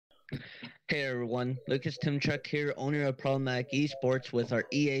Hey everyone, Lucas Tymchuk here, owner of Problematic Esports with our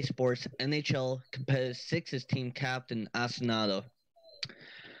EA Sports NHL Competitive Sixes team captain Assonnato. Hey,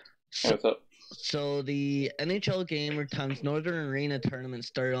 So, what's up? so the NHLGamer times Northern Arena tournament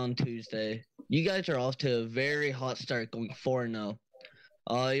started on Tuesday. You guys are off to a very hot start, going 4-0.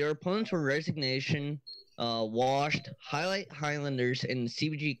 Your opponents were Resignation, Washed, Highlight Highlanders, and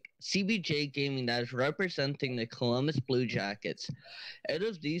CBJ Gaming that is representing the Columbus Blue Jackets. Out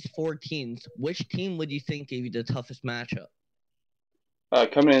of these four teams, which team would you think gave you the toughest matchup?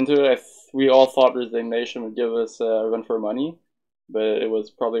 Coming into it, we all thought Resignation would give us a run for money, but it was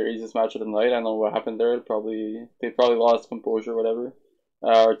probably our easiest match of the night. I don't know what happened there. They probably lost composure, or whatever.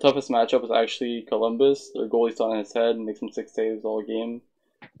 Our toughest matchup was actually Columbus. Their goalie's on his head and makes him 6 saves all game.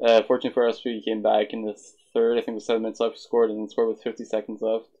 Fortunately for us, we came back in the third. I think with 7 minutes left, scored and scored with 50 seconds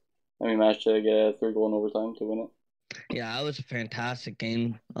left, and we managed to get a third goal in overtime to win it. Yeah, it was a fantastic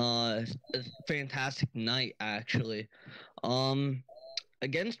game. A fantastic night actually. Um,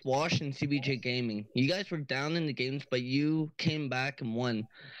 Against Washington CBJ Gaming, you guys were down in the games, but you came back and won.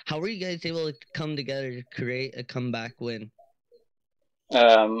 How were you guys able to come together to create a comeback win?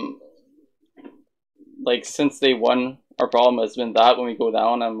 Um, like since day one, our problem has been that when we go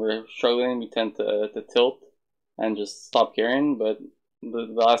down and we're struggling, we tend to tilt and just stop caring. But the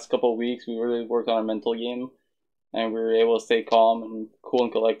last couple of weeks, we really worked on our mental game, and we were able to stay calm and cool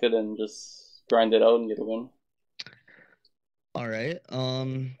and collected, and just grind it out and get a win. All right.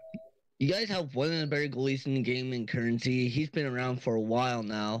 You guys have one of the better goalies in the game in Currency. He's been around for a while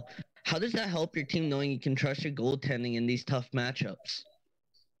now. How does that help your team knowing you can trust your goaltending in these tough matchups?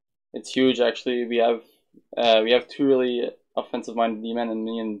 It's huge, actually. We have two really offensive-minded D-men and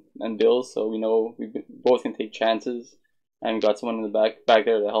me and Bill, so we know both can take chances, and we got someone in the back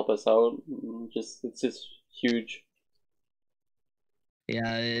there to help us out. It's just huge.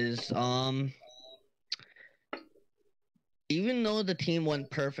 Yeah, it is. Even though the team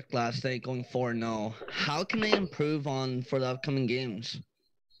went perfect last night, going 4-0, how can they improve on for the upcoming games?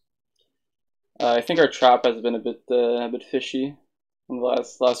 I think our trap has been a bit fishy. In the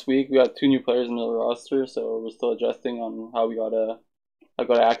last week, we got two new players in the roster, so we're still adjusting on how we gotta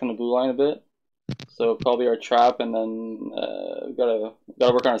act on the blue line a bit. So probably our trap, and then we gotta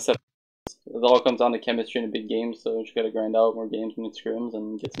work on our set. It all comes down to chemistry in a big game, so we just gotta grind out more games in scrims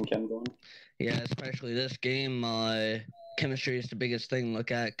and get some chem going. Yeah, especially this game, chemistry is the biggest thing.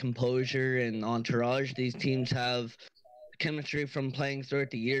 Look at composure and entourage. These teams have chemistry from playing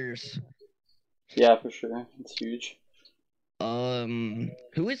throughout the years. Yeah, for sure, it's huge.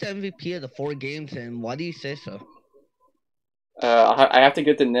 Who is MVP of the four games, and why do you say so? I have to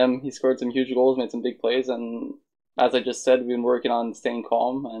get to Nim. He scored some huge goals, made some big plays, and as I just said, we've been working on staying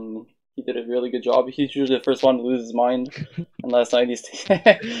calm, and he did a really good job. He's usually the first one to lose his mind, and last night he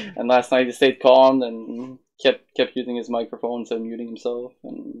stayed calm and kept using his microphone instead of muting himself,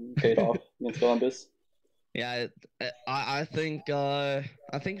 and paid off against Columbus. Yeah, I think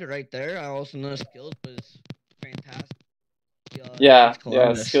you're right there. I also know skills was fantastic Yeah, against yeah,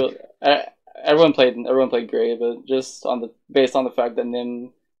 Columbus. skill. Everyone played great, but just on the based on the fact that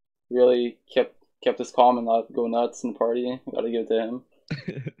Nim really kept us calm and not go nuts and party, I gotta give it to him.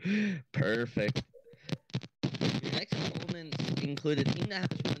 Perfect. Your next opponents include a team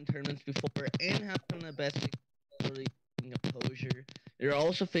that has won tournaments before and have some of the best ability composure. You're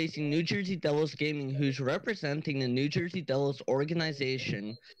also facing New Jersey Devils Gaming, who's representing the New Jersey Devils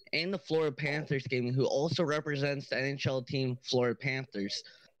organization, and the Florida Panthers Gaming, who also represents the NHL team Florida Panthers.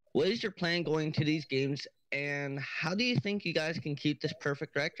 What is your plan going to these games, and how do you think you guys can keep this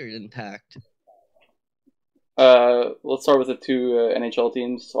perfect record intact? Let's start with the two NHL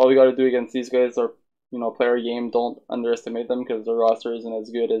teams. All we got to do against these guys are, play our game. Don't underestimate them because their roster isn't as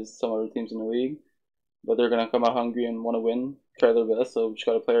good as some other teams in the league. But they're gonna come out hungry and want to win, try their best. So we just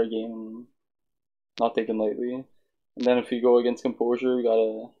gotta play our game and not take them lightly. And then if we go against composure, we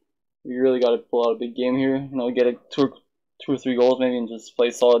really gotta pull out a big game here. Get a two or three goals maybe, and just play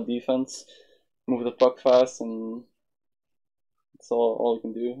solid defense, move the puck fast, and that's all we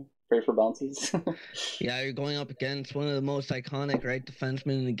can do. Pray for bounces. Yeah, you're going up against one of the most iconic right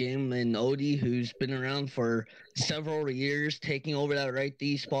defensemen in the game in Odie, who's been around for several years, taking over that right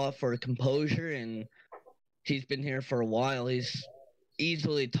D spot for composure, and he's been here for a while. He's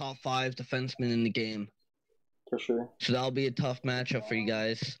easily top five defenseman in the game. For sure. So that'll be a tough matchup for you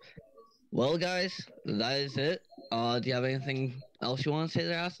guys. Well, guys, that is it. Do you have anything else you want to say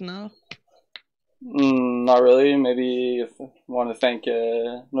there, Aston now? Not really. Maybe if I want to thank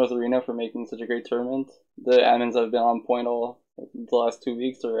North Arena for making such a great tournament. The admins have been on point all the last 2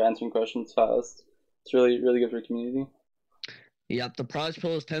 weeks. They're answering questions fast. It's really, really good for the community. Yep, the prize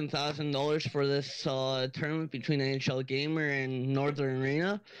pool is $10,000 for this tournament between NHLGamer and Northern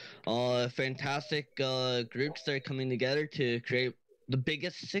Arena. Fantastic groups that are coming together to create the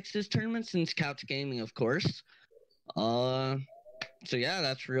biggest sixes tournament since Couch Gaming, of course. So yeah,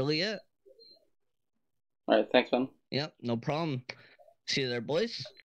 that's really it. All right, thanks, man. Yep, no problem. See you there, boys.